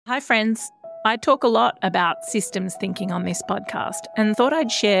Hi friends, I talk a lot about systems thinking on this podcast and thought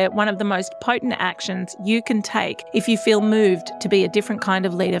I'd share one of the most potent actions you can take if you feel moved to be a different kind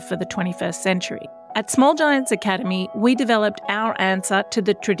of leader for the 21st century. At Small Giants Academy, we developed our answer to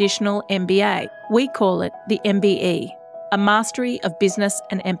the traditional MBA. We call it the MBE, a Mastery of Business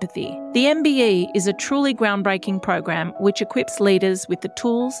and Empathy. The MBE is a truly groundbreaking program which equips leaders with the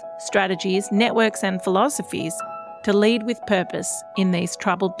tools, strategies, networks and philosophies to lead with purpose in these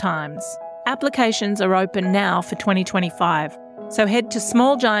troubled times. Applications are open now for 2025, so head to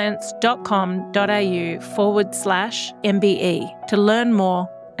smallgiants.com.au/MBE to learn more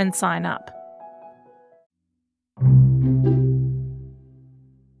and sign up.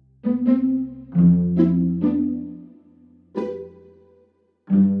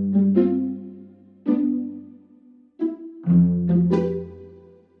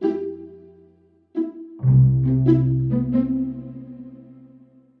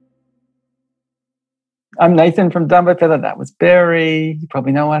 I'm Nathan from Dumbo Feather. That was Barry. You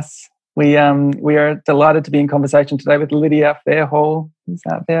probably know us. We are delighted to be in conversation today with Lydia Fairhall, who's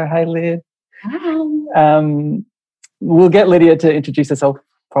out there. Hey, Lyd. Hi. We'll get Lydia to introduce herself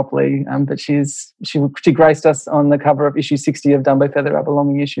properly, but she graced us on the cover of issue 60 of Dumbo Feather, our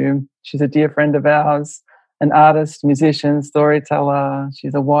belonging issue. She's a dear friend of ours, an artist, musician, storyteller.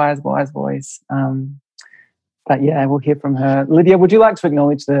 She's a wise voice. But yeah, we'll hear from her. Lydia, would you like to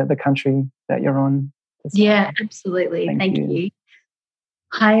acknowledge the country that you're on? Yeah, absolutely. Thank you.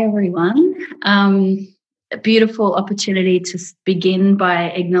 Hi, everyone. A beautiful opportunity to begin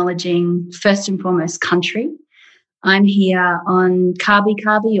by acknowledging, first and foremost, country. I'm here on Kabi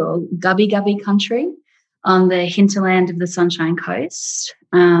or Gubbi Gubbi country on the hinterland of the Sunshine Coast.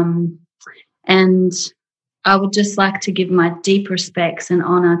 And I would just like to give my deep respects and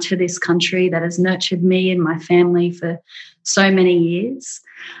honour to this country that has nurtured me and my family for so many years.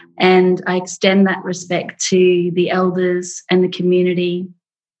 And I extend that respect to the elders and the community,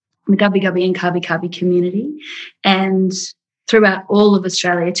 the Gubbi Gubbi and Kabi community, and throughout all of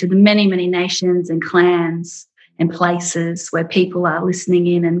Australia to the many, many nations and clans and places where people are listening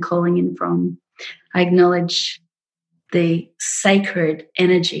in and calling in from. I acknowledge the sacred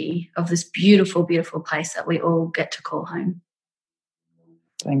energy of this beautiful, beautiful place that we all get to call home.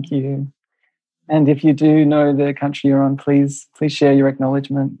 Thank you. And if you do know the country you're on, please share your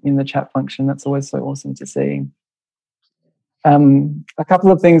acknowledgement in the chat function. That's always so awesome to see. A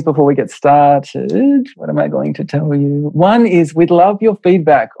couple of things before we get started. What am I going to tell you? One is we'd love your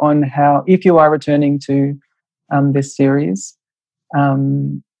feedback on how, if you are returning to this series,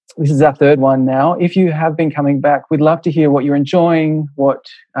 this is our third one now. If you have been coming back, we'd love to hear what you're enjoying, what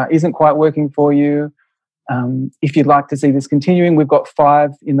isn't quite working for you. If you'd like to see this continuing, we've got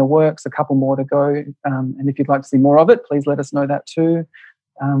 5 in the works, a couple more to go. And if you'd like to see more of it, please let us know that too.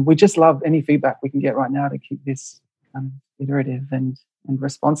 We just love any feedback we can get right now to keep this iterative and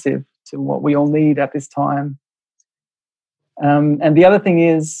responsive to what we all need at this time. And the other thing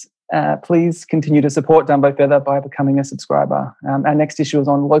is, please continue to support Dumbo Feather by becoming a subscriber. Our next issue is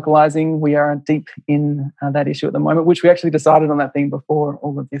on localizing. We are deep in that issue at the moment, which we actually decided on that thing before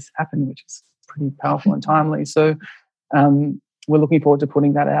all of this happened, which is pretty powerful and timely. So we're looking forward to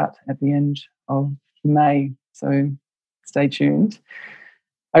putting that out at the end of May. So stay tuned.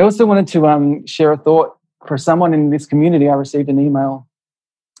 I also wanted to share a thought for someone in this community. I received an email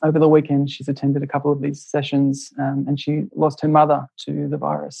over the weekend. She's attended a couple of these sessions and she lost her mother to the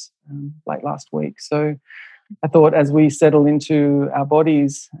virus late last week. So I thought as we settle into our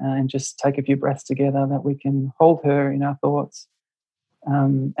bodies and just take a few breaths together, that we can hold her in our thoughts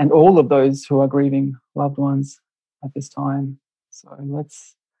and all of those who are grieving loved ones at this time. So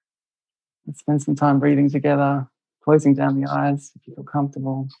let's spend some time breathing together, closing down the eyes if you feel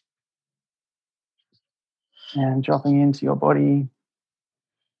comfortable, and dropping into your body.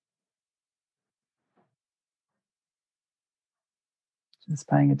 Just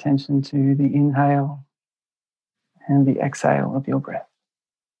paying attention to the inhale and the exhale of your breath.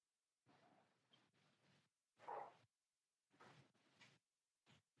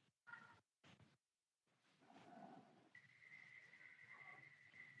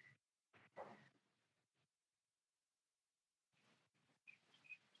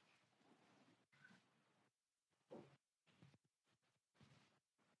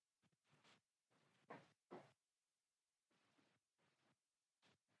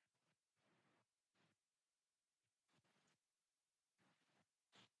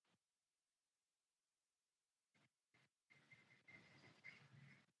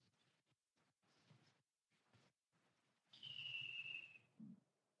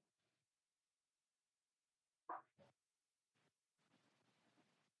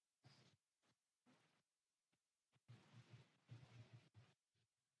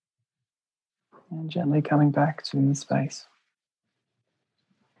 And gently coming back to the space.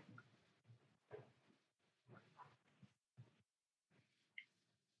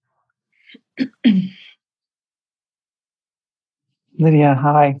 Lydia,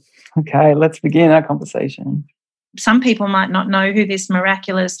 hi. Okay, let's begin our conversation. Some people might not know who this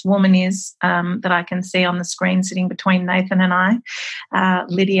miraculous woman is that I can see on the screen sitting between Nathan and I,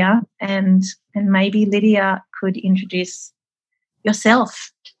 Lydia. And maybe Lydia could introduce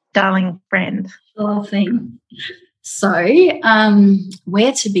yourself, darling friend. Sure thing. So,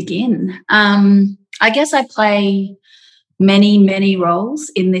 where to begin? I guess I play many, many roles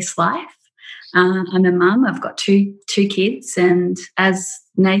in this life. I'm a mum. I've got two kids, and as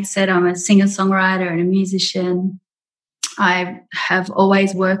Nate said, I'm a singer-songwriter and a musician. I have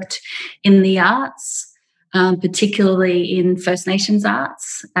always worked in the arts, particularly in First Nations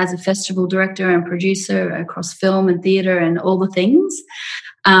arts, as a festival director and producer across film and theatre and all the things.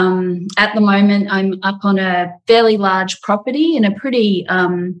 At the moment, I'm up on a fairly large property in a pretty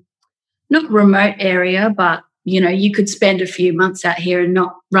not remote area, but you could spend a few months out here and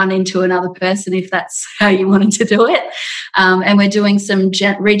not run into another person if that's how you wanted to do it. And we're doing some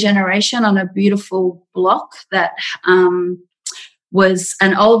regeneration on a beautiful block that was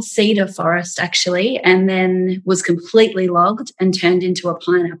an old cedar forest, actually, and then was completely logged and turned into a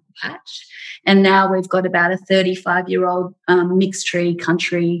pineapple patch. And now we've got about a 35-year-old mixed tree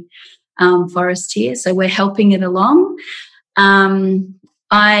country forest here. So we're helping it along.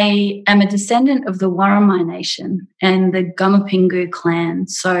 I am a descendant of the Warramai Nation and the Gumapingu clan.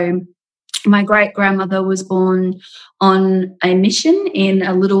 So my great-grandmother was born on a mission in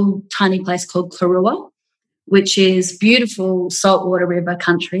a little tiny place called Karua, which is beautiful saltwater river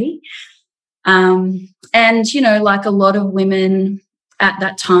country. And, like a lot of women at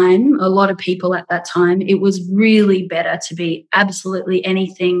that time, a lot of people at that time, it was really better to be absolutely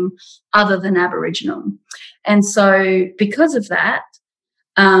anything other than Aboriginal. And so because of that,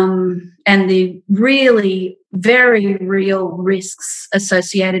 and the really very real risks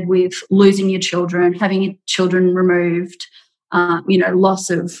associated with losing your children, having your children removed,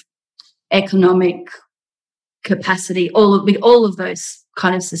 loss of economic capacity, all of those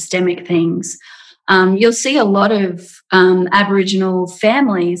kind of systemic things. You'll see a lot of Aboriginal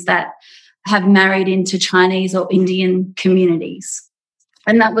families that have married into Chinese or Indian communities.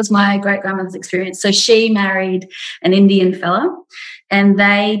 And that was my great-grandmother's experience. So she married an Indian fella, and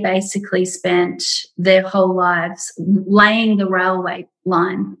they basically spent their whole lives laying the railway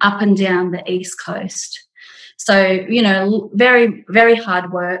line up and down the East Coast. So, very, very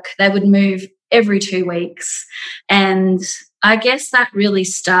hard work. They would move every 2 weeks. And I guess that really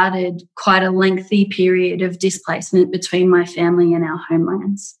started quite a lengthy period of displacement between my family and our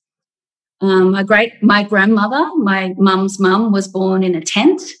homelands. My grandmother, my mum's mum, was born in a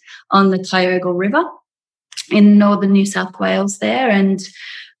tent on the Tioga River in northern New South Wales there. And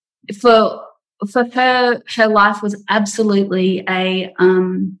for her life was absolutely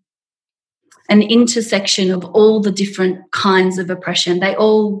an intersection of all the different kinds of oppression. They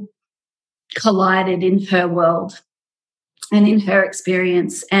all collided in her world and in her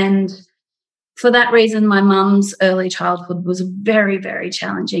experience. And for that reason, my mum's early childhood was very, very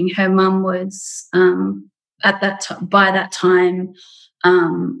challenging. Her mum was, by that time,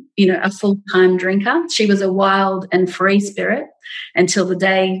 a full-time drinker. She was a wild and free spirit until the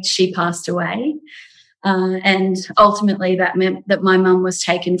day she passed away. And ultimately that meant that my mum was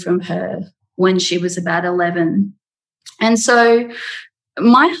taken from her when she was about 11. And so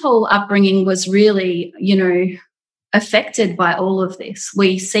my whole upbringing was really, affected by all of this.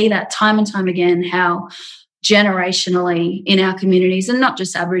 We see that time and time again, how generationally in our communities, and not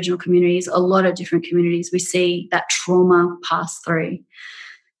just Aboriginal communities, a lot of different communities, we see that trauma pass through.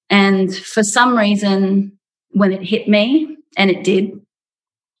 And for some reason, when it hit me, and it did,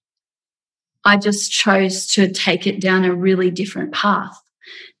 I just chose to take it down a really different path.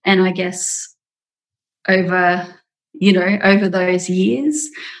 And I guess over those years,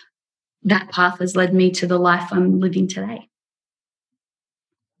 that path has led me to the life I'm living today.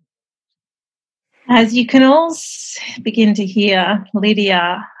 As you can all begin to hear,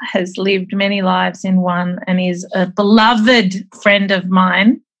 Lydia has lived many lives in one and is a beloved friend of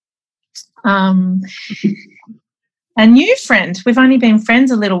mine. A new friend. We've only been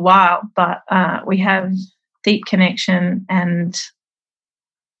friends a little while, but we have deep connection, and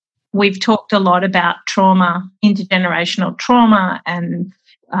we've talked a lot about trauma, intergenerational trauma, and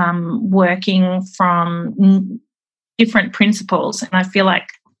working from different principles. And I feel like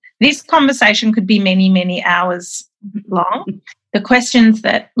this conversation could be many, many hours long. The questions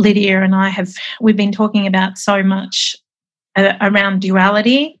that Lydia and I we've been talking about so much around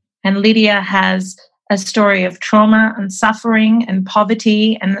duality, And Lydia has a story of trauma and suffering and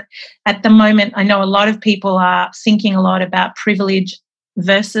poverty. And at the moment, I know a lot of people are thinking a lot about privilege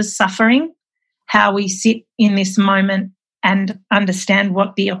versus suffering, how we sit in this moment and understand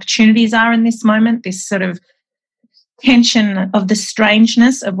what the opportunities are in this moment, this sort of tension of the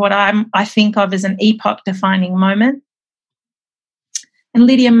strangeness of what I think of as an epoch-defining moment. And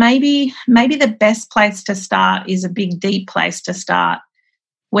Lydia, maybe the best place to start is a big, deep place to start,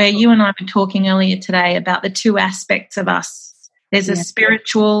 where you and I were talking earlier today about the two aspects of us. There's a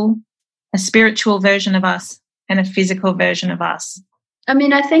spiritual version of us and a physical version of us. I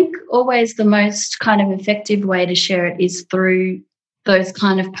mean, I think always the most kind of effective way to share it is through those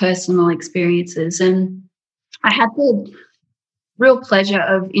kind of personal experiences. And I had the real pleasure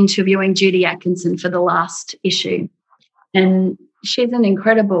of interviewing Judy Atkinson for the last issue. And she's an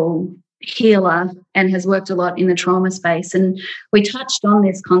incredible healer and has worked a lot in the trauma space. And we touched on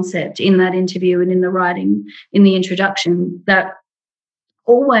this concept in that interview and in the writing, in the introduction, that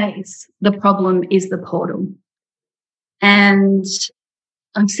always the problem is the portal. And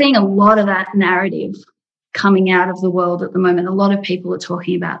I'm seeing a lot of that narrative coming out of the world at the moment. A lot of people are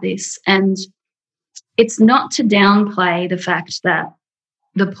talking about this. And it's not to downplay the fact that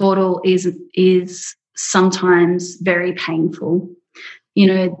the portal is sometimes very painful. You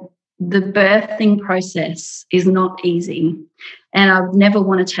know, the birthing process is not easy. And I would never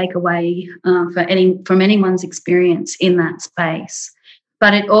want to take away from anyone's experience in that space.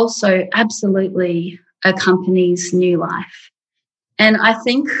 But it also absolutely accompanies new life. And I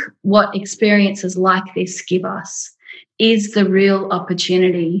think what experiences like this give us is the real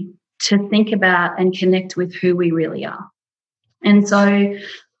opportunity to think about and connect with who we really are. And so,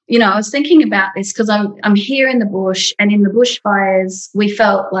 you know, I was thinking about this because I'm here in the bush, and in the bushfires, we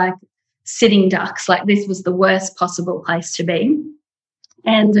felt like sitting ducks, like this was the worst possible place to be.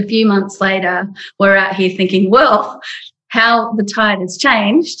 And a few months later, we're out here thinking, well, how the tide has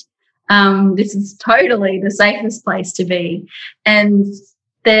changed. This is totally the safest place to be. And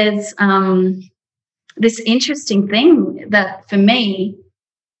there's this interesting thing that for me,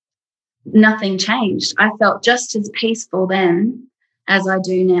 nothing changed. I felt just as peaceful then as I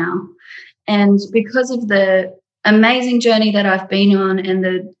do now. And because of the amazing journey that I've been on and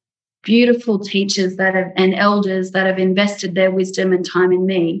the beautiful teachers and elders that have invested their wisdom and time in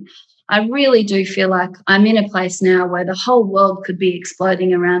me, I really do feel like I'm in a place now where the whole world could be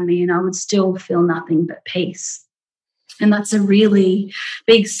exploding around me and I would still feel nothing but peace. And that's a really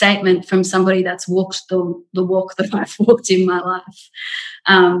big statement from somebody that's walked the walk that I've walked in my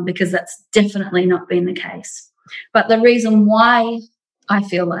life, because that's definitely not been the case. But the reason why I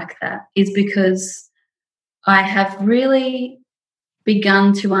feel like that is because I have really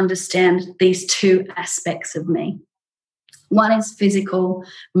begun to understand these two aspects of me. One is physical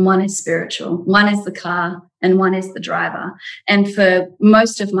and one is spiritual. One is the car and one is the driver. And for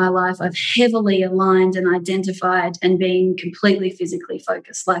most of my life, I've heavily aligned and identified and been completely physically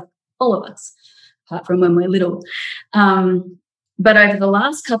focused, like all of us, apart from when we're little. But over the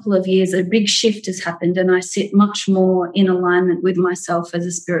last couple of years, a big shift has happened and I sit much more in alignment with myself as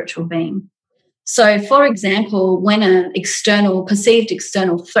a spiritual being. So, for example, when an perceived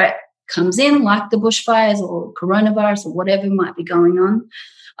external threat comes in, like the bushfires or coronavirus or whatever might be going on,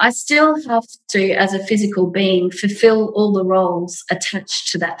 I still have to, as a physical being, fulfill all the roles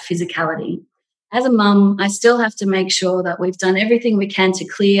attached to that physicality. As a mum, I still have to make sure that we've done everything we can to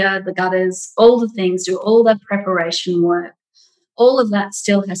clear the gutters, all the things, do all the preparation work. All of that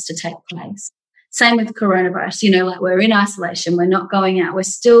still has to take place. Same with coronavirus, you know, like we're in isolation, we're not going out, we're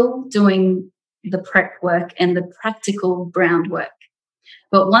still doing the prep work and the practical groundwork.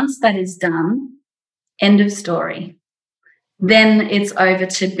 But once that is done, end of story. Then it's over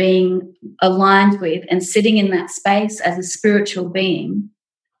to being aligned with and sitting in that space as a spiritual being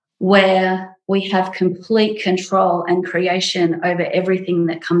where we have complete control and creation over everything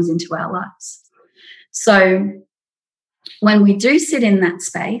that comes into our lives. So when we do sit in that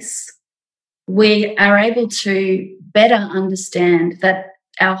space, we are able to better understand that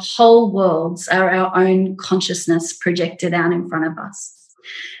our whole worlds are our own consciousness projected out in front of us.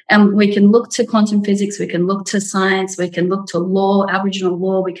 And we can look to quantum physics, we can look to science, we can look to law, Aboriginal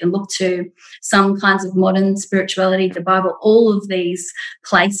law, we can look to some kinds of modern spirituality, the Bible, all of these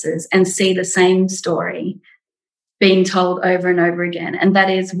places and see the same story being told over and over again. And that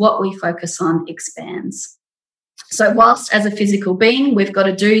is what we focus on expands. So whilst as a physical being, we've got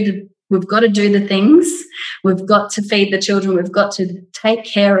to do the things, we've got to feed the children, we've got to take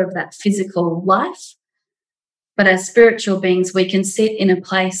care of that physical life. But as spiritual beings, we can sit in a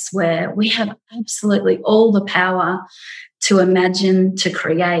place where we have absolutely all the power to imagine, to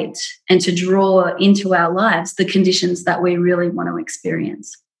create, and to draw into our lives the conditions that we really want to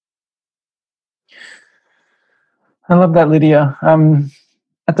experience. I love that, Lydia.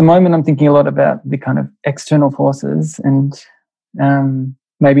 At the moment, I'm thinking a lot about the kind of external forces, and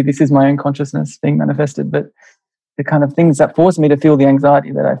maybe this is my own consciousness being manifested, but the kind of things that force me to feel the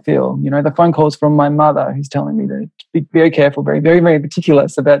anxiety that I feel. You know, the phone calls from my mother who's telling me to be very careful, very, very, very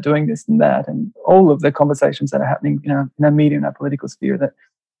meticulous about doing this and that, and all of the conversations that are happening, you know, in our media and our political sphere that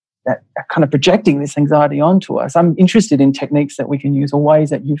are kind of projecting this anxiety onto us. I'm interested in techniques that we can use, or ways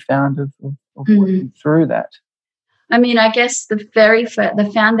that you've found of working through that. I mean, I guess the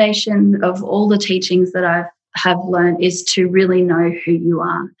foundation of all the teachings that I have learned is to really know who you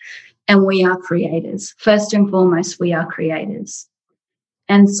are. And we are creators. First and foremost, we are creators.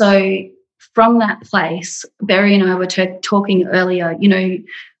 And so from that place, Barry and I were talking earlier, you know,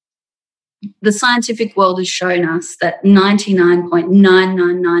 the scientific world has shown us that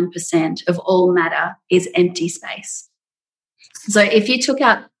 99.999% of all matter is empty space. So if you took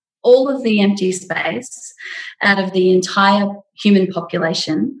out all of the empty space out of the entire human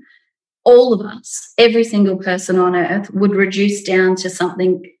population, all of us, every single person on earth, would reduce down to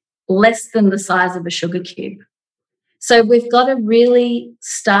something less than the size of a sugar cube. So we've got to really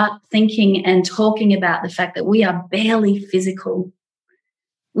start thinking and talking about the fact that we are barely physical.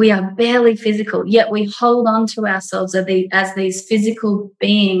 We are barely physical, yet we hold on to ourselves as these physical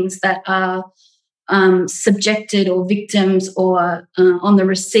beings that are subjected or victims or on the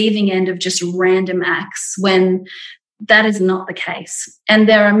receiving end of just random acts, when that is not the case. And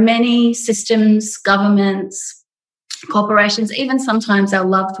there are many systems, governments, corporations, even sometimes our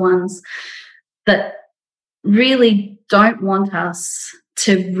loved ones, that really don't want us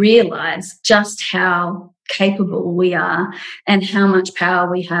to realise just how capable we are and how much power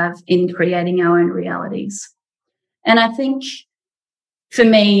we have in creating our own realities. And I think for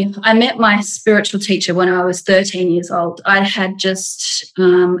me, I met my spiritual teacher when I was 13 years old. I had just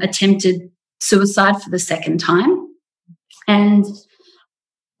attempted suicide for the second time. And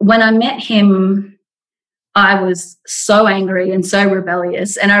when I met him, I was so angry and so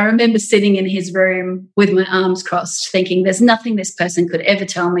rebellious. And I remember sitting in his room with my arms crossed, thinking there's nothing this person could ever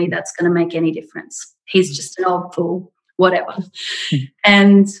tell me that's going to make any difference. He's just an old fool, whatever.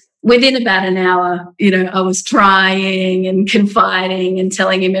 And within about an hour, you know, I was crying and confiding and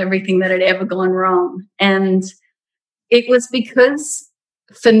telling him everything that had ever gone wrong. And it was because,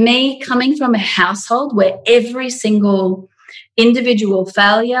 for me, coming from a household where every single individual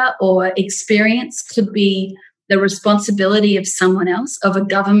failure or experience could be the responsibility of someone else, of a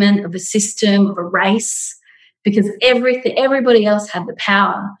government, of a system, of a race, because everybody else had the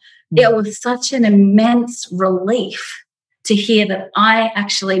power. It was such an immense relief to hear that I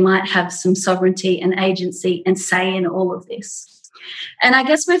actually might have some sovereignty and agency and say in all of this. And I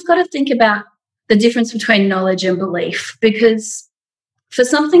guess we've got to think about the difference between knowledge and belief, because for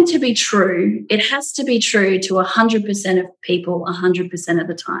something to be true, it has to be true to 100% of people 100% of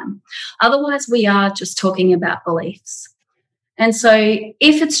the time. Otherwise, we are just talking about beliefs. And so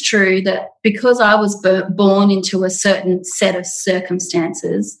if it's true that because I was born into a certain set of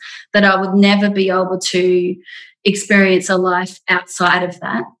circumstances that I would never be able to experience a life outside of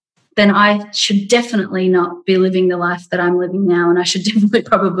that, then I should definitely not be living the life that I'm living now, and I should definitely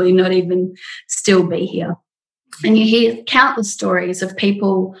probably not even still be here. And you hear countless stories of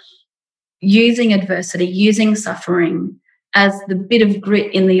people using adversity, using suffering as the bit of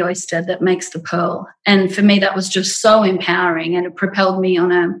grit in the oyster that makes the pearl. And for me, that was just so empowering, and it propelled me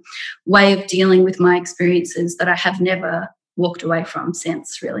on a way of dealing with my experiences that I have never walked away from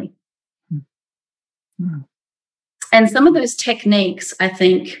since, really. Mm. And some of those techniques, I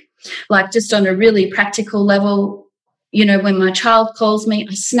think, like just on a really practical level, you know, when my child calls me,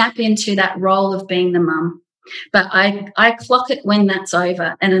 I snap into that role of being the mum. But I clock it when that's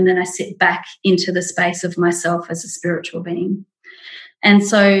over, and then I sit back into the space of myself as a spiritual being. And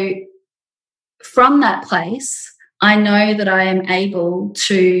so from that place, I know that I am able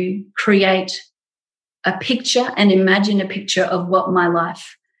to create a picture and imagine a picture of what my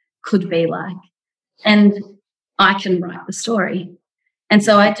life could be like. And I can write the story. And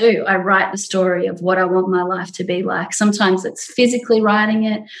so I do. I write the story of what I want my life to be like. Sometimes it's physically writing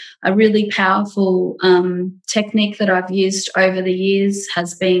it. A really powerful technique that I've used over the years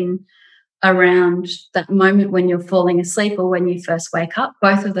has been around that moment when you're falling asleep or when you first wake up.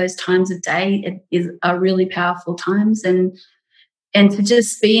 Both of those times of day are really powerful times. And And to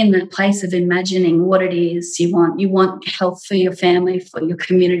just be in that place of imagining what it is you want. You want health for your family, for your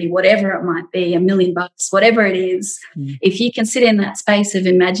community, whatever it might be, $1 million, whatever it is. If you can sit in that space of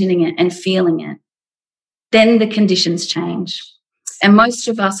imagining it and feeling it, then the conditions change. And most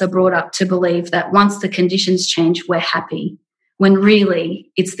of us are brought up to believe that once the conditions change, we're happy, when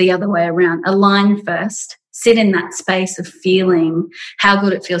really it's the other way around. Align first. Sit in that space of feeling how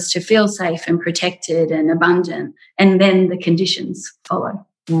good it feels to feel safe and protected and abundant, and then the conditions follow.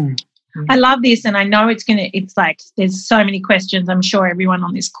 I love this, and I know it's like there's so many questions I'm sure everyone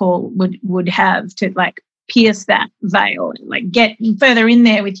on this call would have to like pierce that veil, like get further in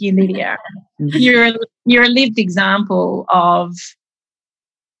there with you, Lydia. You're a lived example of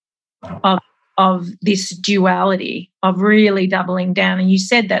this duality, of really doubling down. And you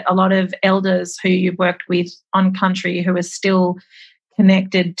said that a lot of elders who you've worked with on country who are still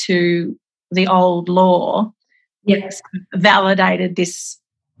connected to the old law, yes, validated this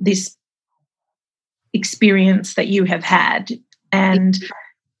experience that you have had, and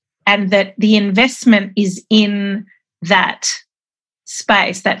that the investment is in that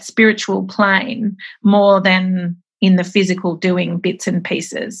space, that spiritual plane, more than in the physical doing bits and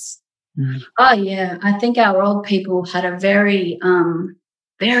pieces. Oh, yeah. I think our old people had a very,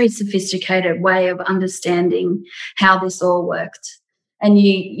 very sophisticated way of understanding how this all worked. And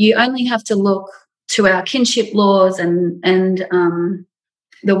you only have to look to our kinship laws and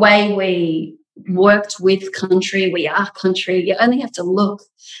the way we worked with country, we are country. You only have to look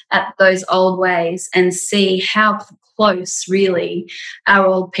at those old ways and see how close really our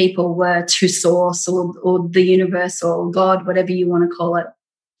old people were to source or the universe or God, whatever you want to call it.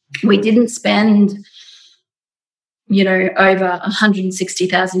 We didn't spend, over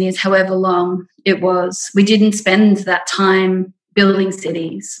 160,000 years, however long it was. We didn't spend that time building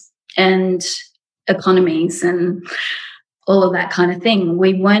cities and economies and all of that kind of thing.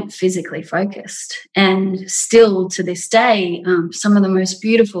 We weren't physically focused. And still to this day, some of the most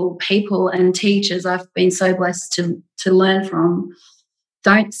beautiful people and teachers I've been so blessed to learn from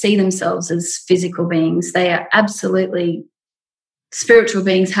don't see themselves as physical beings. They are absolutely spiritual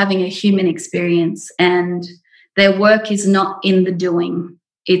beings having a human experience, and their work is not in the doing,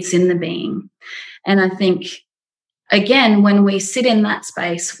 it's in the being. And I think, again, when we sit in that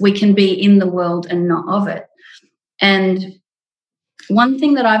space, we can be in the world and not of it. And one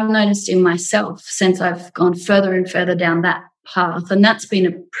thing that I've noticed in myself since I've gone further and further down that path, and that's been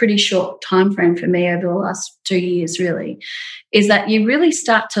a pretty short time frame for me over the last 2 years really, is that you really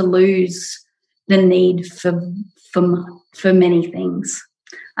start to lose the need for many things.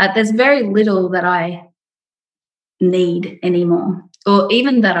 There's very little that I need anymore, or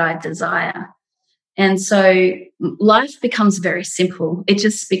even that I desire. And so life becomes very simple. It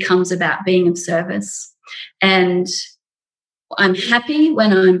just becomes about being of service. And I'm happy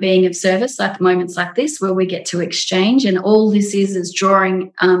when I'm being of service, like moments like this where we get to exchange, and all this is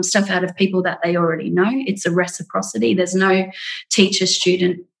drawing stuff out of people that they already know. It's a reciprocity. There's no teacher,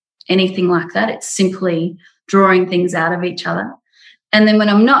 student, anything like that. It's simply drawing things out of each other. And then when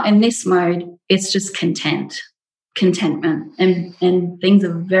I'm not in this mode, it's just contentment, and things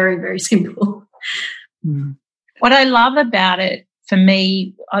are very, very simple. What I love about it, for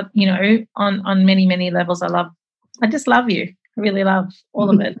me, on many, many levels, I just love you. I really love all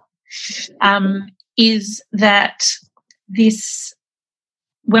of it. Is that this,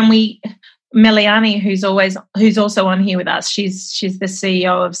 when Meliani, who's also on here with us, she's the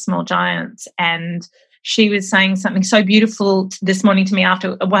CEO of Small Giants, and she was saying something so beautiful this morning to me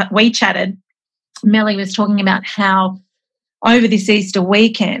after we chatted. Melly was talking about how over this Easter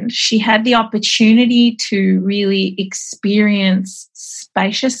weekend she had the opportunity to really experience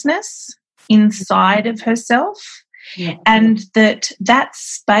spaciousness inside of herself, and that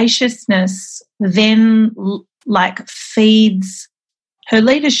spaciousness then like feeds her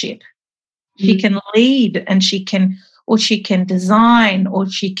leadership. She can lead, and she can design, or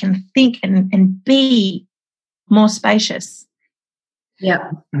she can think and be more spacious.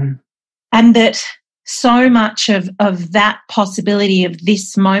 Yeah. And that so much of that possibility of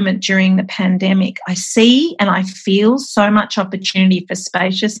this moment during the pandemic, I see and I feel so much opportunity for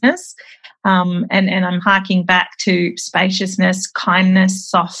spaciousness. And I'm harking back to spaciousness, kindness,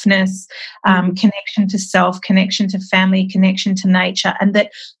 softness, connection to self, connection to family, connection to nature, and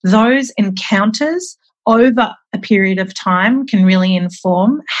that those encounters over a period of time can really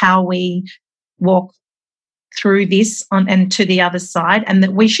inform how we walk through this and to the other side, and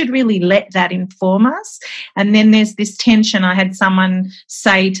that we should really let that inform us. And then there's this tension. I had someone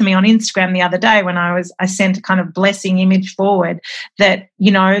say to me on Instagram the other day when I sent a kind of blessing image forward that,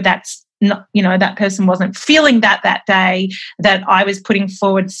 not, that person wasn't feeling that day, that I was putting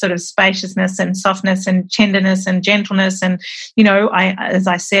forward sort of spaciousness and softness and tenderness and gentleness. And, as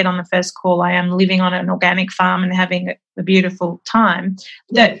I said on the first call, I am living on an organic farm and having a beautiful time,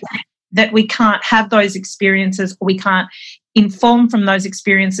 that we can't have those experiences, or we can't inform from those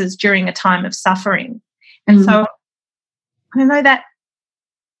experiences during a time of suffering. And so I don't know, that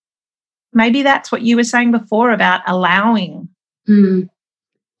maybe that's what you were saying before about allowing.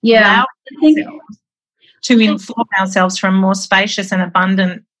 Yeah, to inform ourselves from more spacious and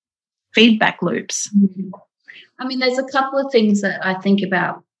abundant feedback loops. I mean, there's a couple of things that I think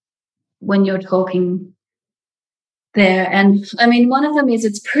about when you're talking there. And I mean, one of them is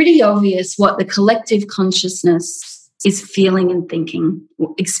it's pretty obvious what the collective consciousness is feeling and thinking,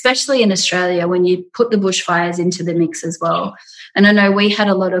 especially in Australia when you put the bushfires into the mix as well. And I know we had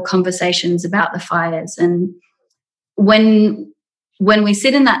a lot of conversations about the fires. And when we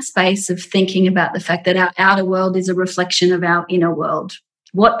sit in that space of thinking about the fact that our outer world is a reflection of our inner world,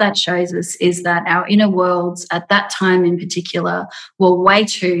 what that shows us is that our inner worlds at that time in particular were way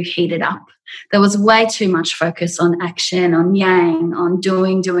too heated up. There was way too much focus on action, on yang, on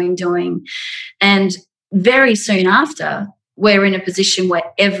doing. And very soon after, we're in a position where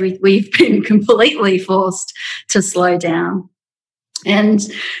we've been completely forced to slow down. And,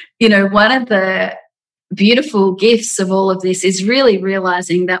 one of the beautiful gifts of all of this is really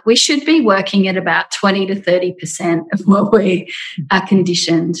realizing that we should be working at about 20 to 30% of what we are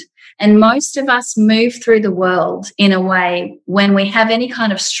conditioned. And most of us move through the world in a way when we have any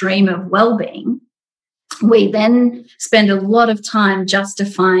kind of stream of well-being, we then spend a lot of time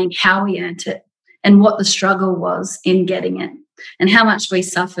justifying how we earned it and what the struggle was in getting it and how much we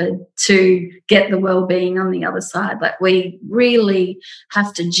suffered to get the well-being on the other side. Like, we really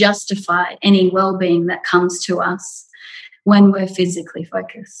have to justify any well-being that comes to us when we're physically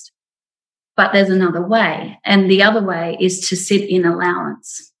focused. But there's another way, and the other way is to sit in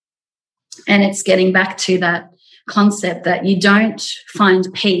allowance. And it's getting back to that concept that you don't find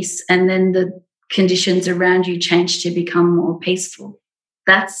peace and then the conditions around you change to become more peaceful.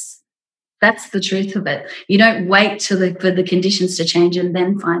 That's the truth of it. You don't wait for the conditions to change and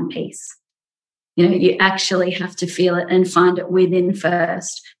then find peace. You actually have to feel it and find it within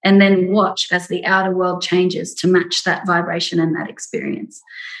first, and then watch as the outer world changes to match that vibration and that experience.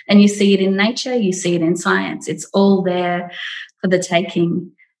 And you see it in nature, you see it in science. It's all there for the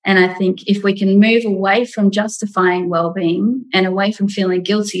taking. And I think if we can move away from justifying well-being and away from feeling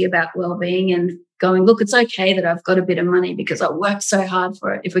guilty about well-being and going, look, it's okay that I've got a bit of money because I worked so hard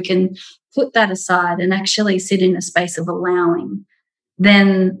for it. If we can put that aside and actually sit in a space of allowing,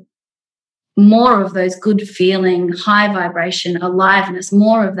 then more of those good feeling, high vibration, aliveness,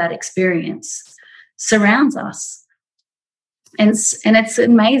 more of that experience surrounds us. And it's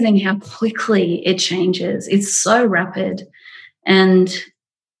amazing how quickly it changes. It's so rapid. And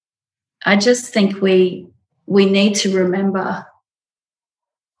I just think we need to remember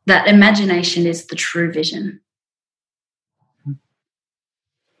that imagination is the true vision.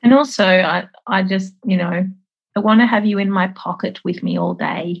 And also, I just, I want to have you in my pocket with me all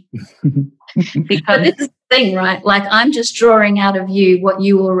day. But this is the thing, right? Like, I'm just drawing out of you what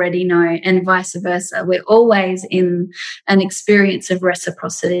you already know, and vice versa. We're always in an experience of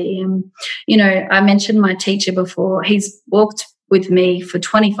reciprocity. And, I mentioned my teacher before. He's walked with me for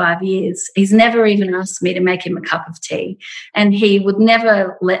 25 years. He's never even asked me to make him a cup of tea, and he would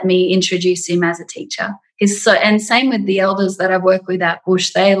never let me introduce him as a teacher. And same with the elders that I work with at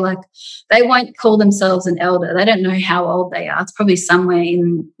Bush. They won't call themselves an elder. They don't know how old they are. It's probably somewhere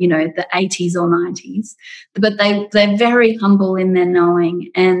in, the 80s or 90s. But they're very humble in their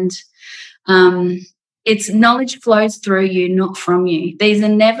knowing, and it's knowledge flows through you, not from you. These are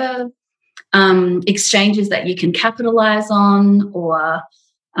never exchanges that you can capitalize on or,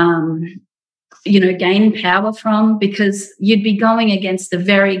 gain power from, because you'd be going against the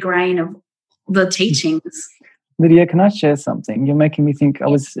very grain of the teachings. Lydia, can I share something? You're making me think. I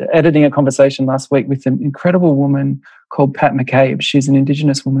was editing a conversation last week with an incredible woman called Pat McCabe. She's an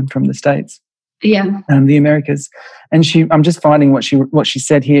Indigenous woman from the States. Yeah. The Americas. And I'm just finding what she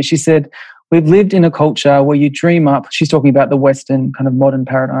said here. She said, we've lived in a culture where you dream up. She's talking about the Western kind of modern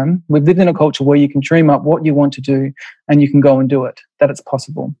paradigm. We've lived in a culture where you can dream up what you want to do and you can go and do it, that it's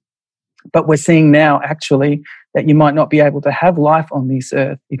possible. But we're seeing now actually that you might not be able to have life on this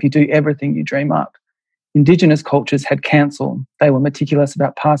earth if you do everything you dream up. Indigenous cultures had counsel. They were meticulous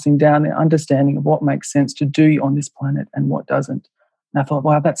about passing down their understanding of what makes sense to do on this planet and what doesn't. And I thought,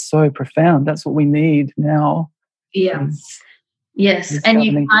 wow, that's so profound. That's what we need now. Yeah. Yes, and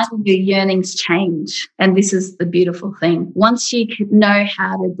you find your yearnings change. And this is the beautiful thing. Once you know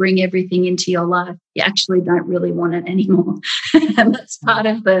how to bring everything into your life, you actually don't really want it anymore. And that's part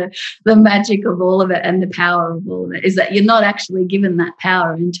of the magic of all of it, and the power of all of it, is that you're not actually given that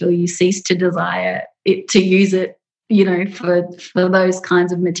power until you cease to desire it, to use it, for those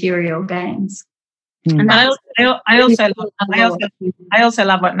kinds of material gains. And I also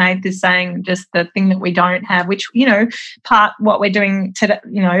love what Nath is saying, just the thing that we don't have, which, part what we're doing today,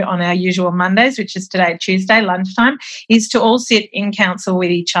 on our usual Mondays, which is today, Tuesday, lunchtime, is to all sit in council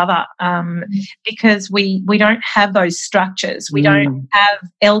with each other, because we don't have those structures. We don't have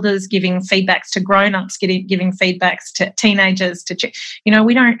elders giving feedbacks to grown-ups, giving feedbacks to teenagers.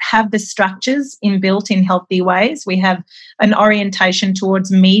 We don't have the structures inbuilt in healthy ways. We have an orientation towards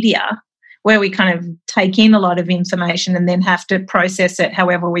media, where we kind of take in a lot of information and then have to process it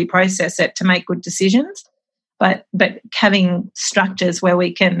however we process it to make good decisions. But having structures where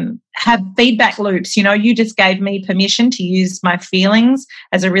we can have feedback loops, you just gave me permission to use my feelings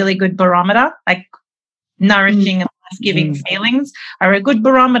as a really good barometer, like nourishing and life-giving feelings are a good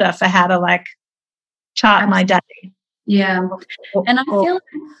barometer for how to chart my day. Yeah. And I feel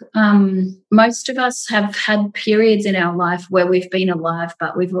like most of us have had periods in our life where we've been alive,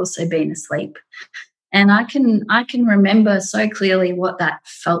 but we've also been asleep. And I can remember so clearly what that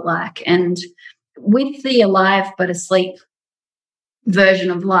felt like. And with the alive but asleep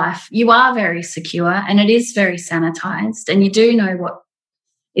version of life, you are very secure and it is very sanitized, and you do know what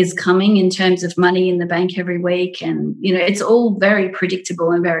is coming in terms of money in the bank every week. And, it's all very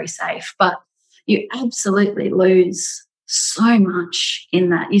predictable and very safe. But you absolutely lose so much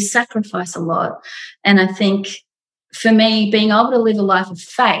in that. You sacrifice a lot. And I think for me, being able to live a life of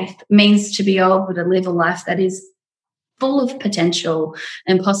faith means to be able to live a life that is full of potential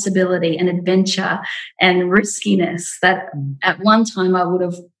and possibility and adventure and riskiness that at one time I would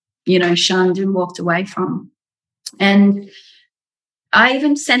have, shunned and walked away from. And I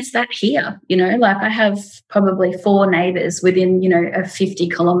even sense that here, I have probably 4 neighbours within, a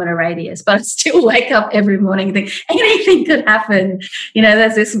 50-kilometre radius, but I still wake up every morning and think anything could happen.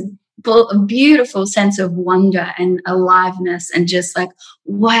 There's this beautiful sense of wonder and aliveness and just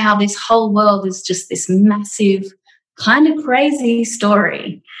wow, this whole world is just this massive kind of crazy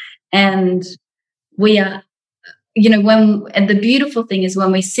story. And we are, and the beautiful thing is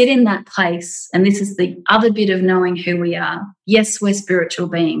when we sit in that place, and this is the other bit of knowing who we are. Yes, we're spiritual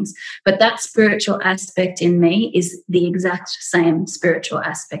beings, but that spiritual aspect in me is the exact same spiritual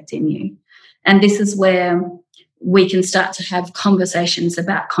aspect in you. And this is where we can start to have conversations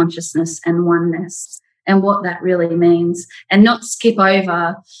about consciousness and oneness and what that really means, and not skip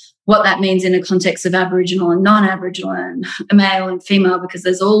over what that means in a context of Aboriginal and non-Aboriginal and male and female, because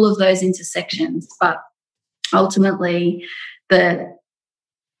there's all of those intersections. But ultimately, the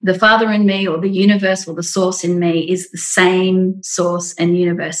Father in me, or the universe, or the source in me, is the same source and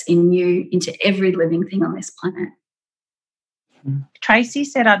universe in you, into every living thing on this planet. Tracy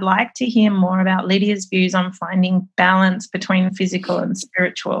said, I'd like to hear more about Lydia's views on finding balance between physical and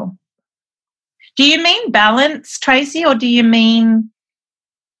spiritual. Do you mean balance, Tracy, or do you mean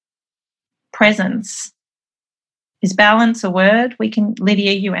presence? Is balance a word?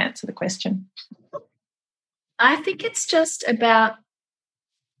 Lydia, you answer the question. I think it's just about,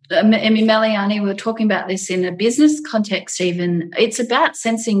 Meliani, we were talking about this in a business context even, it's about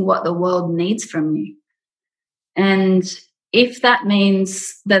sensing what the world needs from you. And if that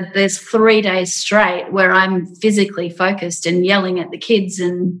means that there's 3 days straight where I'm physically focused and yelling at the kids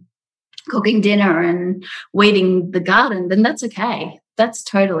and cooking dinner and weeding the garden, then that's okay. That's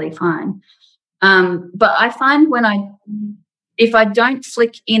totally fine. But I find if I don't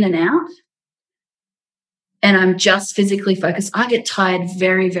flick in and out, and I'm just physically focused, I get tired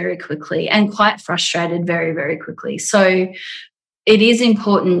very, very quickly and quite frustrated very, very quickly. So it is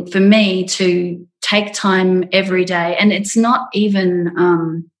important for me to take time every day, and it's not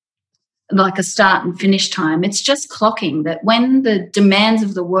even like a start and finish time. It's just clocking that when the demands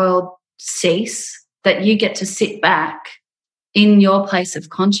of the world cease, that you get to sit back in your place of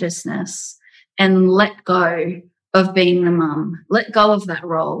consciousness and let go of being the mum, let go of that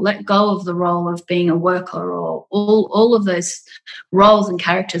role, let go of the role of being a worker, or all of those roles and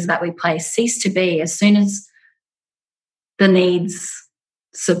characters that we play cease to be as soon as the needs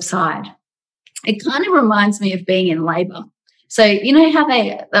subside. It kind of reminds me of being in labour. So you know how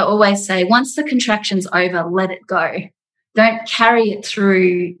they always say, once the contraction's over, let it go. Don't carry it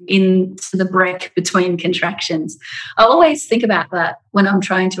through into the break between contractions. I always think about that when I'm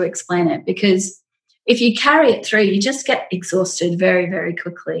trying to explain it, because if you carry it through, you just get exhausted very, very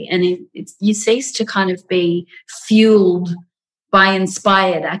quickly, and you cease to kind of be fueled by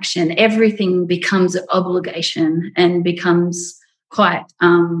inspired action, everything becomes an obligation and becomes quite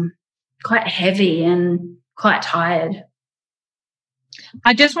heavy and quite tired.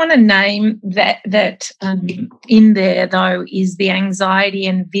 I just want to name that in there, though, is the anxiety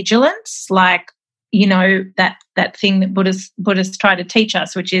and vigilance, like, you know, that thing that Buddhists try to teach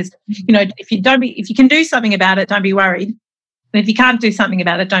us, which is, you know, if you can do something about it, don't be worried. And if you can't do something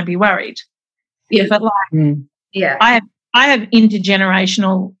about it, don't be worried. Yeah. But I have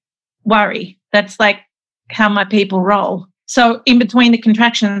intergenerational worry. That's like how my people roll. So in between the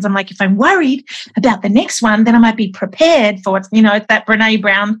contractions, I'm like, if I'm worried about the next one, then I might be prepared for what's, you know, that Brene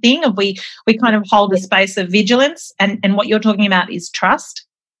Brown thing of we kind of hold a space of vigilance, and what you're talking about is trust.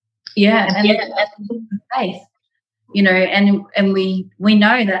 Yeah, and faith, you know, and we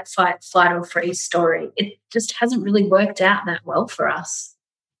know that flight or freeze story. It just hasn't really worked out that well for us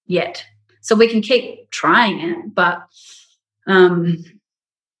yet. So we can keep trying it, but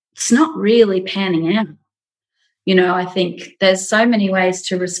it's not really panning out. You know, I think there's so many ways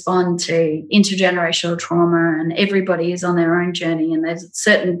to respond to intergenerational trauma, and everybody is on their own journey, and there's a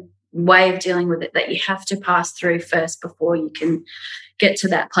certain way of dealing with it that you have to pass through first before you can get to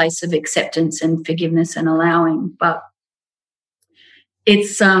that place of acceptance and forgiveness and allowing. But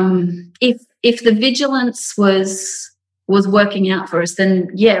it's if the vigilance was working out for us, then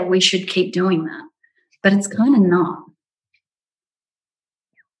yeah, we should keep doing that. But it's kind of not.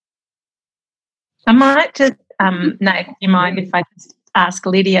 I might just, Nate, do you mind if I just ask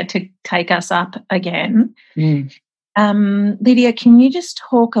Lydia to take us up again? Lydia, can you just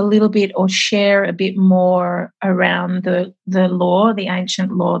talk a little bit or share a bit more around the law, the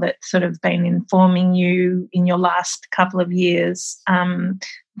ancient law that's sort of been informing you in your last couple of years,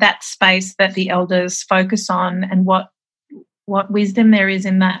 that space that the elders focus on, and what wisdom there is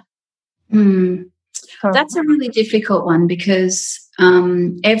in that? That's a really difficult one, because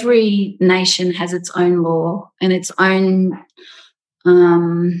every nation has its own law and its own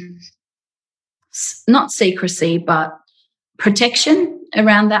not secrecy, but protection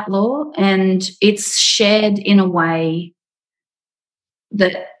around that law, and it's shared in a way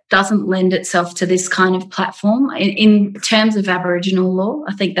that doesn't lend itself to this kind of platform. In terms of Aboriginal law,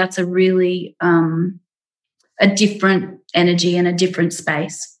 I think that's a really a different energy and a different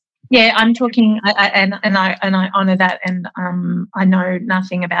space. Yeah, I'm talking, and I honour that, and I know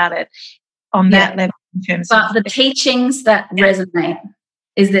nothing about it on that level in terms of the teachings that resonate.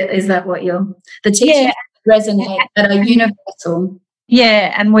 Is that what the teachings that resonate that are universal?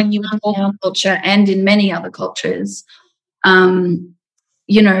 Yeah, and when you in our culture and in many other cultures,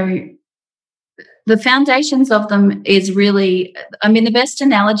 you know, the foundations of them is really, I mean, the best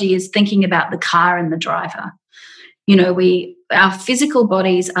analogy is thinking about the car and the driver. You know, our physical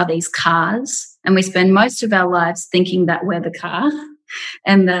bodies are these cars, and we spend most of our lives thinking that we're the car,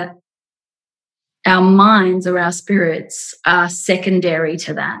 and that our minds or our spirits are secondary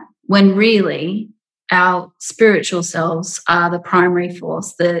to that, when really our spiritual selves are the primary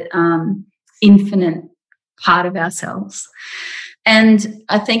force, the infinite part of ourselves. And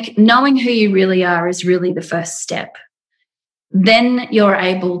I think knowing who you really are is really the first step. Then you're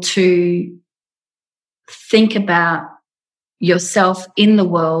able to think about yourself in the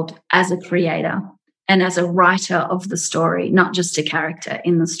world as a creator and as a writer of the story, not just a character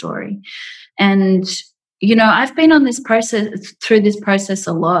in the story. And, you know, I've been on through this process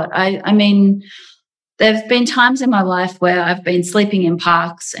a lot. I mean, there have been times in my life where I've been sleeping in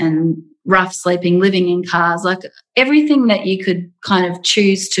parks and rough sleeping, living in cars, like everything that you could kind of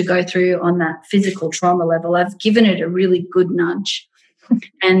choose to go through on that physical trauma level. I've given it a really good nudge.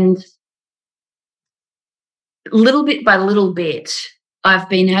 And little bit by little bit, I've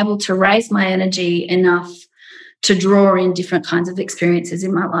been able to raise my energy enough to draw in different kinds of experiences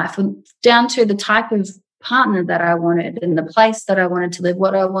in my life, down to the type of partner that I wanted and the place that I wanted to live,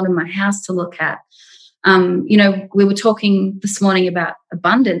 what I wanted my house to look at. You know, we were talking this morning about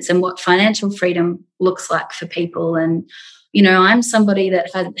abundance and what financial freedom looks like for people. And, you know, I'm somebody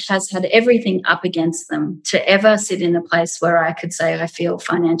that has had everything up against them to ever sit in a place where I could say I feel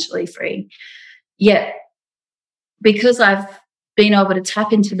financially free. Yet, because I've been able to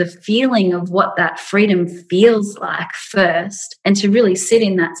tap into the feeling of what that freedom feels like first, and to really sit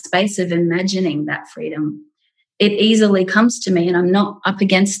in that space of imagining that freedom, it easily comes to me, and I'm not up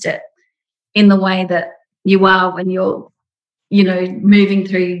against it in the way that you are when you're, you know, moving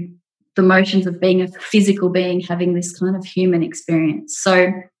through the motions of being a physical being, having this kind of human experience.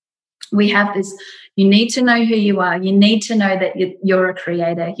 So we have this, you need to know who you are. You need to know that you're a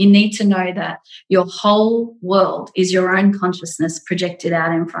creator. You need to know that your whole world is your own consciousness projected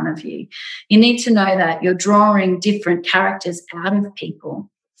out in front of you. You need to know that you're drawing different characters out of people.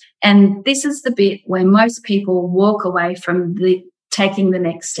 And this is the bit where most people walk away from taking the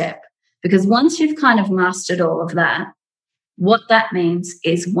next step. Because once you've kind of mastered all of that, what that means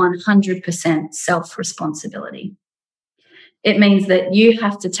is 100% self-responsibility. It means that you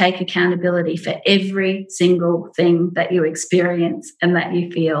have to take accountability for every single thing that you experience and that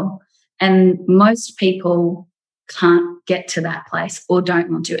you feel. And most people can't get to that place or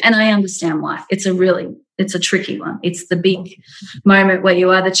don't want to. And I understand why. It's a tricky one. It's the big moment where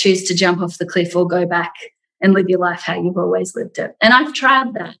you either choose to jump off the cliff or go back and live your life how you've always lived it. And I've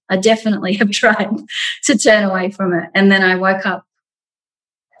tried that. I definitely have tried to turn away from it. And then I woke up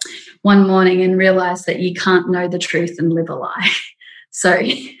one morning and realized that you can't know the truth and live a lie. So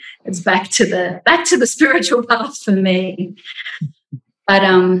it's back to the spiritual path for me. But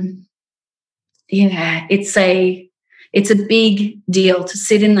yeah, it's a big deal to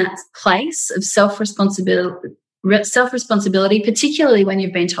sit in that place of self-responsibility, particularly when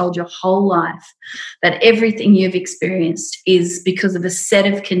you've been told your whole life that everything you've experienced is because of a set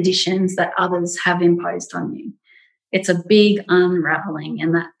of conditions that others have imposed on you. It's a big unraveling,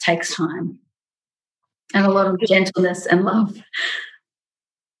 and that takes time and a lot of gentleness and love.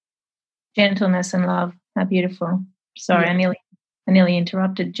 Gentleness and love. How beautiful. Sorry, yeah. I nearly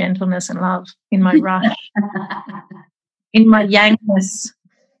interrupted gentleness and love in my rush, in my yankness.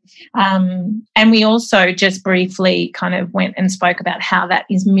 And we also just briefly kind of went and spoke about how that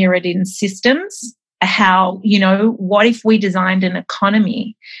is mirrored in systems. How, what if we designed an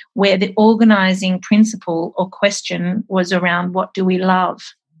economy where the organising principle or question was around what do we love?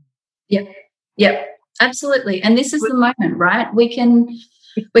 Yep, absolutely. And this is the moment, right? We can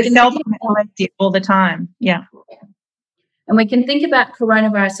self-reflect it all the time. Yeah. And we can think about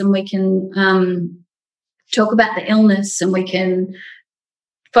coronavirus, and we can talk about the illness, and we can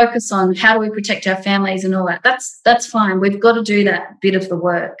focus on how do we protect our families and all that. That's fine. We've got to do that bit of the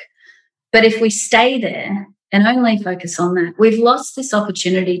work. But if we stay there and only focus on that, we've lost this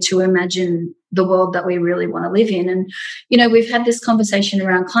opportunity to imagine the world that we really want to live in. And, we've had this conversation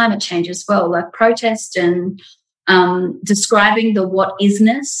around climate change as well, like protest and describing the what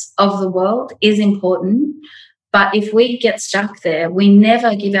isness of the world is important. But if we get stuck there, we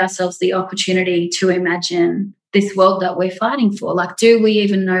never give ourselves the opportunity to imagine this world that we're fighting for. Like, do we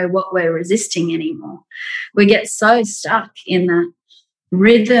even know what we're resisting anymore? We get so stuck in that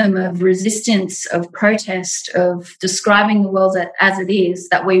rhythm of resistance, of protest, of describing the world as it is,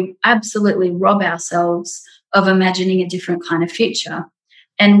 that we absolutely rob ourselves of imagining a different kind of future.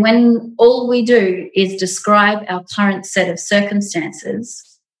 And when all we do is describe our current set of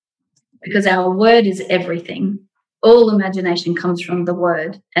circumstances, because our word is everything, all imagination comes from the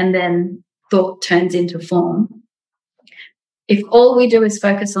word, and then thought turns into form. If all we do is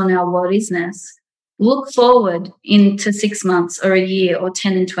focus on our what isness, look forward into 6 months or a year or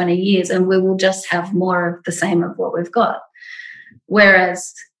 10 and 20 years, and we will just have more of the same of what we've got.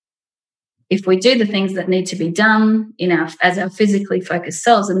 Whereas if we do the things that need to be done as our physically focused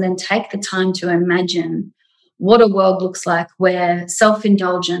selves, and then take the time to imagine what a world looks like where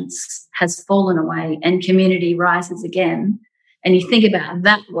self-indulgence has fallen away and community rises again, and you think about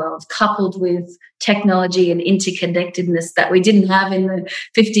that world coupled with technology and interconnectedness that we didn't have in the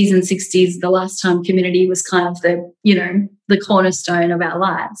 50s and 60s, the last time community was kind of the cornerstone of our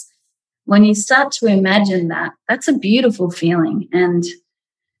lives. When you start to imagine that, that's a beautiful feeling, and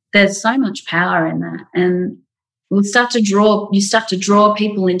there's so much power in that. And you start to draw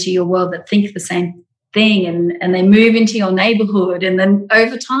people into your world that think the same thing, and they move into your neighborhood, and then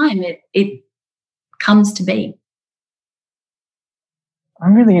over time it comes to be.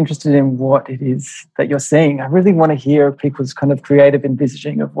 I'm really interested in what it is that you're seeing. I really want to hear people's kind of creative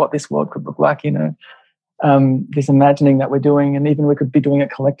envisaging of what this world could look like, this imagining that we're doing, and even we could be doing it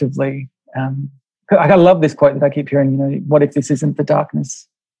collectively. I love this quote that I keep hearing, what if this isn't the darkness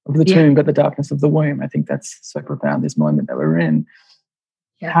of the tomb, but the darkness of the womb? I think that's so profound, this moment that we're in.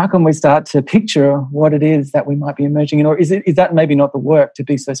 Yeah. How can we start to picture what it is that we might be emerging in? Or is that maybe not the work to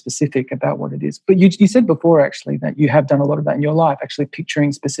be so specific about what it is? But you said before, actually, that you have done a lot of that in your life, actually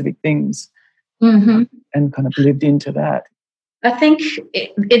picturing specific things and kind of lived into that. I think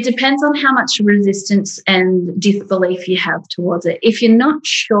it depends on how much resistance and disbelief you have towards it. If you're not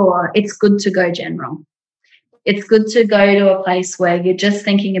sure, it's good to go general. It's good to go to a place where you're just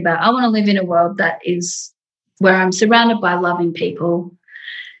thinking about, I want to live in a world that is where I'm surrounded by loving people.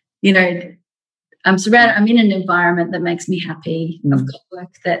 I'm in an environment that makes me happy. I've got work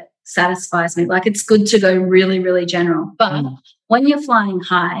that satisfies me. Like, it's good to go really, really general. But when you're flying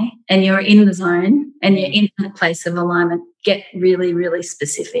high and you're in the zone and you're in that place of alignment, get really, really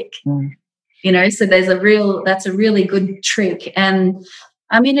specific. You know, so that's a really good trick. And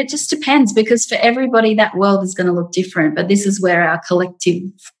I mean, it just depends, because for everybody that world is going to look different, but this is where our collective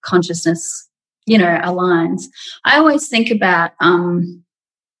consciousness, you know, aligns. I always think about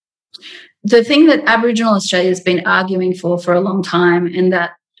the thing that Aboriginal Australia has been arguing for a long time, and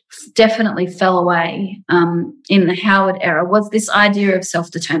that definitely fell away in the Howard era, was this idea of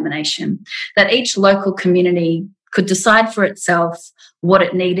self-determination, that each local community could decide for itself what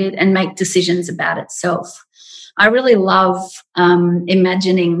it needed and make decisions about itself. I really love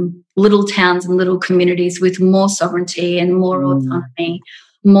imagining little towns and little communities with more sovereignty and more autonomy,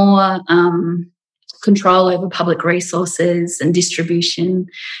 more control over public resources and distribution,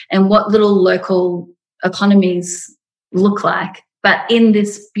 and what little local economies look like, but in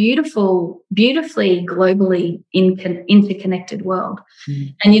this beautifully globally interconnected world.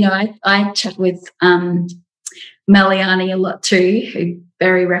 And, you know, I chat with Meliani a lot too, who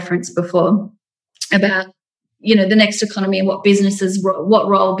Barry referenced before, about, you know, the next economy and what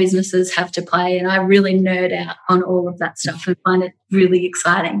role businesses have to play. And I really nerd out on all of that stuff and find it really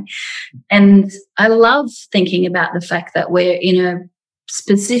exciting. And I love thinking about the fact that we're in a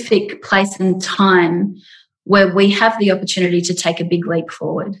specific place and time where we have the opportunity to take a big leap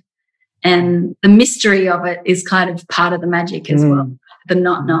forward. And the mystery of it is kind of part of the magic as well, the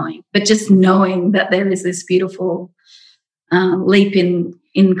not knowing, but just knowing that there is this beautiful leap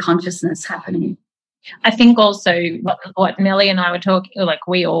in consciousness happening. I think also what Melly and I were talking, like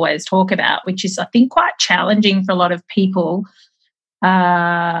we always talk about, which is I think quite challenging for a lot of people.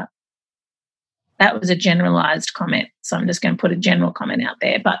 That was a generalised comment, so I'm just going to put a general comment out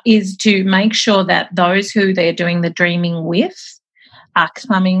there, but is to make sure that those who they're doing the dreaming with are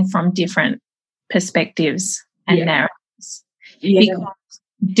coming from different perspectives and narratives. Because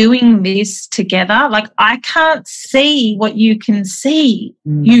doing this together, like I can't see what you can see,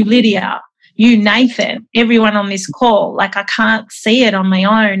 you Lydia, you Nathan, everyone on this call, like I can't see it on my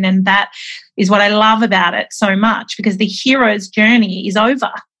own, and that is what I love about it so much, because the hero's journey is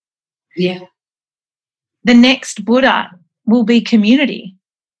over. Yeah. The next Buddha will be community.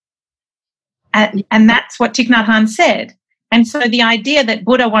 And that's what Thich Nhat Hanh said. And so the idea that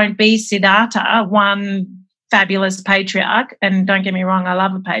Buddha won't be Siddhartha, one fabulous patriarch, and don't get me wrong, I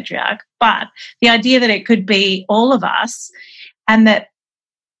love a patriarch, but the idea that it could be all of us, and that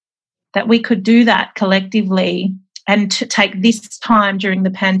we could do that collectively, and to take this time during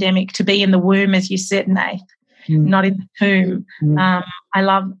the pandemic to be in the womb, as you said, Nath, not in the tomb. I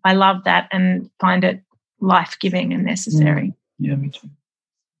love that and find it life-giving and necessary. Yeah, me too.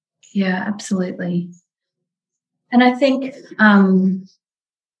 Yeah, absolutely. And I think,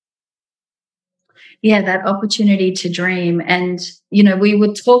 that opportunity to dream. And, you know, we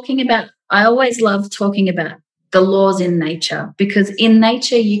were talking about, I always love talking about the laws in nature, because in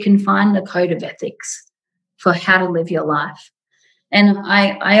nature you can find a code of ethics for how to live your life. And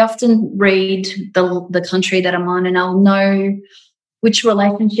I often read the country that I'm on, and I'll know which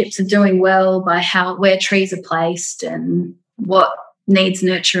relationships are doing well by where trees are placed and what needs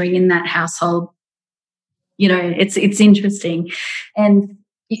nurturing in that household. You know, it's interesting. And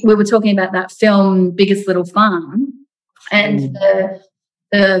we were talking about that film, Biggest Little Farm, and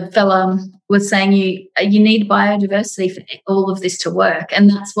the fella was saying you need biodiversity for all of this to work. And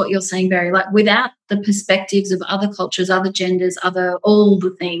that's what you're saying, Barry. Like, without the perspectives of other cultures, other genders, all the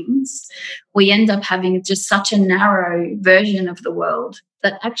things, we end up having just such a narrow version of the world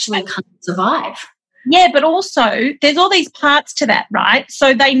that actually can't survive. Yeah, but also there's all these parts to that, right?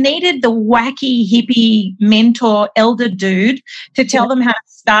 So they needed the wacky hippie mentor elder dude to tell them how to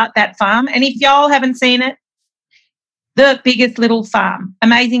start that farm. And if y'all haven't seen it, The Biggest Little Farm,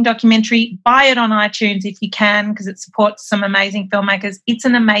 amazing documentary. Buy it on iTunes if you can, because it supports some amazing filmmakers. It's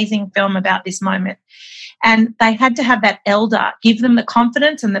an amazing film about this moment. And they had to have that elder give them the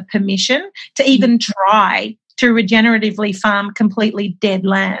confidence and the permission to even try to regeneratively farm completely dead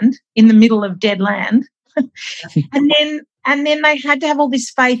land in the middle of dead land. And then they had to have all this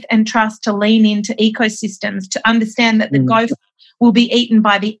faith and trust to lean into ecosystems, to understand that the gopher will be eaten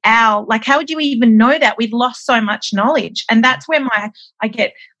by the owl. Like, how would you even know that? We've lost so much knowledge. And that's where I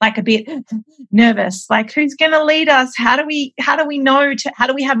get like a bit nervous. Like, who's going to lead us? How do we know how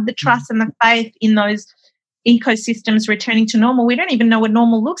do we have the trust and the faith in those ecosystems returning to normal? We don't even know what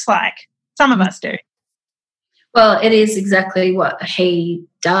normal looks like. Some of us do. Well, it is exactly what he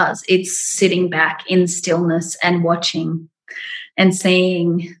does. It's sitting back in stillness and watching and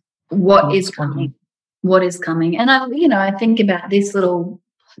seeing what is coming. And I think about this little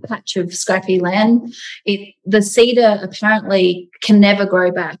patch of scrappy land. The cedar apparently can never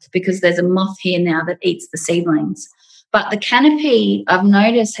grow back because there's a moth here now that eats the seedlings. But the canopy, I've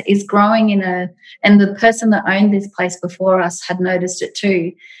noticed, is growing and the person that owned this place before us had noticed it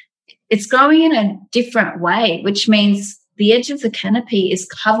too. It's growing in a different way, which means the edge of the canopy is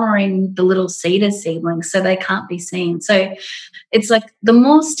covering the little cedar seedlings so they can't be seen. So it's like the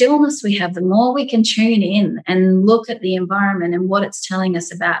more stillness we have, the more we can tune in and look at the environment and what it's telling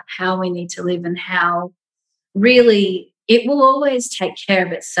us about how we need to live and how really it will always take care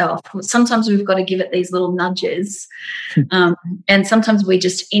of itself. Sometimes we've got to give it these little nudges, and sometimes we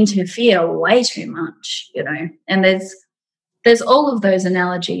just interfere way too much, and there's all of those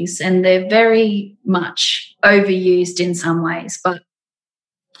analogies, and they're very much overused in some ways. But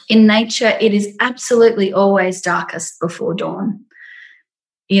in nature, it is absolutely always darkest before dawn.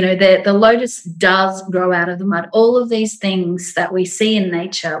 The lotus does grow out of the mud. All of these things that we see in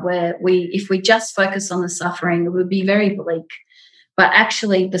nature where if we just focus on the suffering, it would be very bleak. But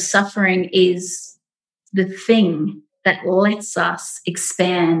actually, the suffering is the thing that lets us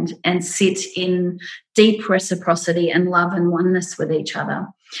expand and sit in deep reciprocity and love and oneness with each other.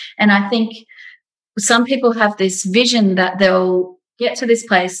 And I think some people have this vision that they'll get to this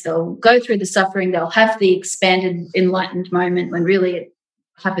place, they'll go through the suffering, they'll have the expanded, enlightened moment when really it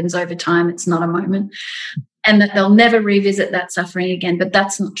happens over time, it's not a moment, and that they'll never revisit that suffering again. But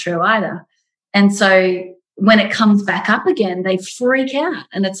that's not true either. And so when it comes back up again, they freak out.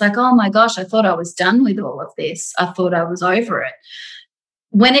 And it's like, oh, my gosh, I thought I was done with all of this. I thought I was over it.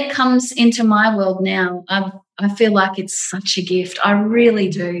 When it comes into my world now, I feel like it's such a gift. I really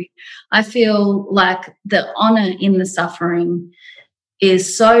do. I feel like the honour in the suffering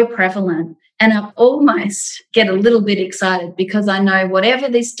is so prevalent. And I almost get a little bit excited because I know whatever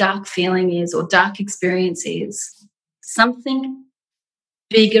this dark feeling is or dark experience is, something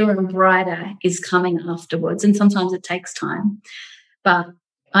bigger and brighter is coming afterwards. And sometimes it takes time. But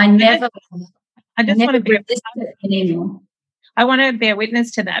I never want to resist it anymore. I want to bear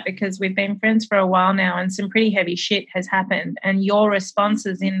witness to that because we've been friends for a while now and some pretty heavy shit has happened. And your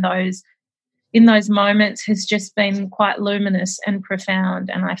responses in those moments has just been quite luminous and profound.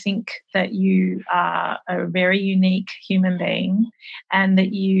 And I think that you are a very unique human being and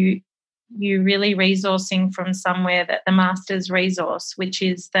that you really resourcing from somewhere that the masters resource, which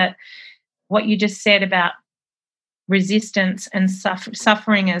is that what you just said about resistance and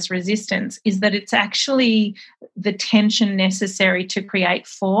suffering as resistance is that it's actually the tension necessary to create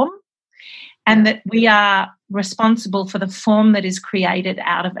form, and that we are responsible for the form that is created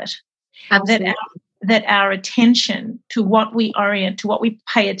out of it. Absolutely. That our attention to what we orient, to what we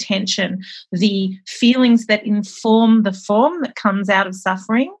pay attention, the feelings that inform the form that comes out of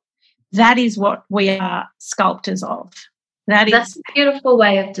suffering, that is what we are sculptors of. That's a beautiful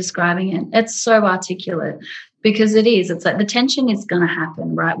way of describing it. It's so articulate because it is. It's like the tension is going to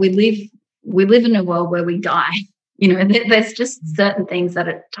happen, right? We live in a world where we die. There's just certain things that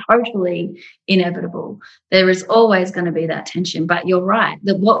are totally inevitable. There is always going to be that tension. But you're right,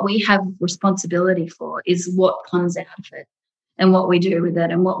 that what we have responsibility for is what comes out of it and what we do with it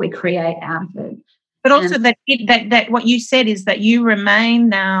and what we create out of it. But also that what you said is that you remain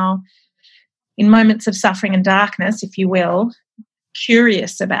now in moments of suffering and darkness, if you will,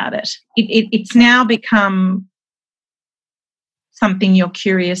 curious about it. It's now become something you're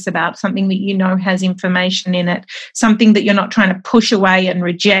curious about, something that has information in it, something that you're not trying to push away and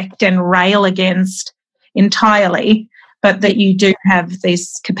reject and rail against entirely, but that you do have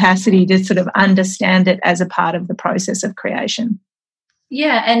this capacity to sort of understand it as a part of the process of creation.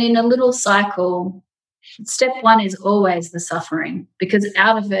 Yeah, and in a little cycle, step one is always the suffering, because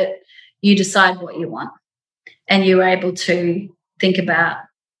out of it you decide what you want and you're able to think about,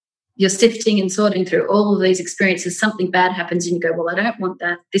 you're sifting and sorting through all of these experiences. Something bad happens and you go, well, I don't want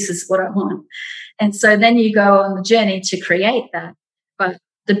that. This is what I want. And so then you go on the journey to create that. But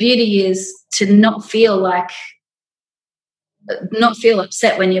the beauty is to not feel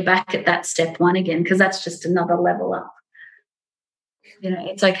upset when you're back at that step one again, because that's just another level up.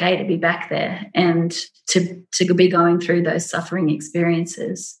 It's okay to be back there and to be going through those suffering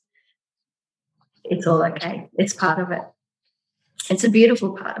experiences. It's all okay. It's part of it. It's a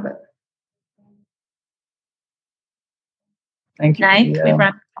beautiful part of it. Thank you. Nate,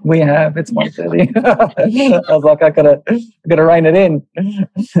 yeah. We have. It's 1:30. I was like, I gotta rein it in.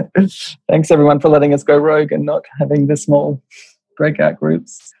 Thanks everyone for letting us go rogue and not having the small breakout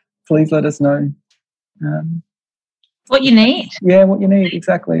groups. Please let us know. What you need. Yeah, what you need,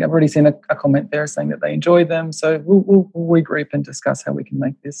 exactly. I've already seen a comment there saying that they enjoyed them. So we'll regroup and discuss how we can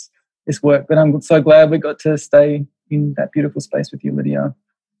make this work. But I'm so glad we got to stay in that beautiful space with you, Lydia.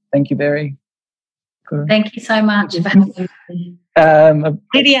 Thank you, Barry. Thank you so much for having me.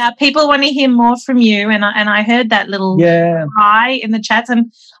 Lydia, people want to hear more from you, and I heard that little cry in the chats,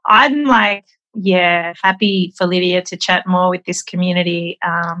 and I'm like, happy for Lydia to chat more with this community.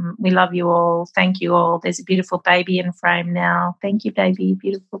 We love you all. Thank you all. There's a beautiful baby in frame now. Thank you, baby.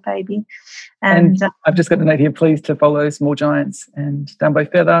 Beautiful baby. And I've just got a note here, please, to follow Small Giants and Down by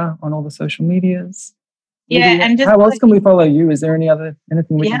Feather on all the social medias. Yeah, Lydia, and just how else can we follow you? Is there anything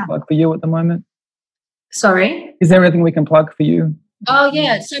we can plug for you at the moment? Sorry? Is there anything we can plug for you? Oh,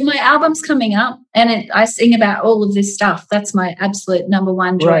 yeah. So my album's coming up and I sing about all of this stuff. That's my absolute number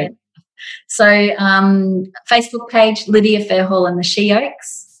one joy. Right. So Facebook page, Lydia Fairhall and the She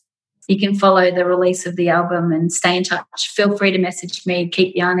Oaks. You can follow the release of the album and stay in touch. Feel free to message me,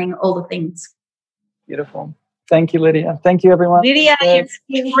 keep yarning, all the things. Beautiful. Thank you, Lydia. Thank you, everyone. Lydia,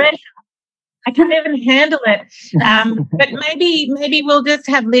 you're ready. I can't even handle it. But maybe we'll just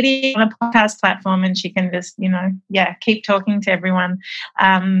have Lydia on a podcast platform and she can just, keep talking to everyone.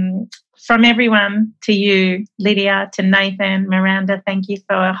 From everyone to you, Lydia, to Nathan, Miranda, thank you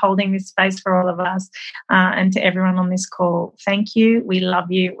for holding this space for all of us, and to everyone on this call. Thank you. We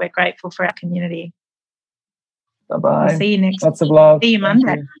love you. We're grateful for our community. Bye-bye. We'll see you next Lots of love. See you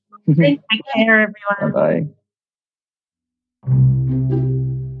Monday. Take care, everyone.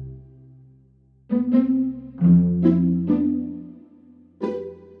 Bye-bye.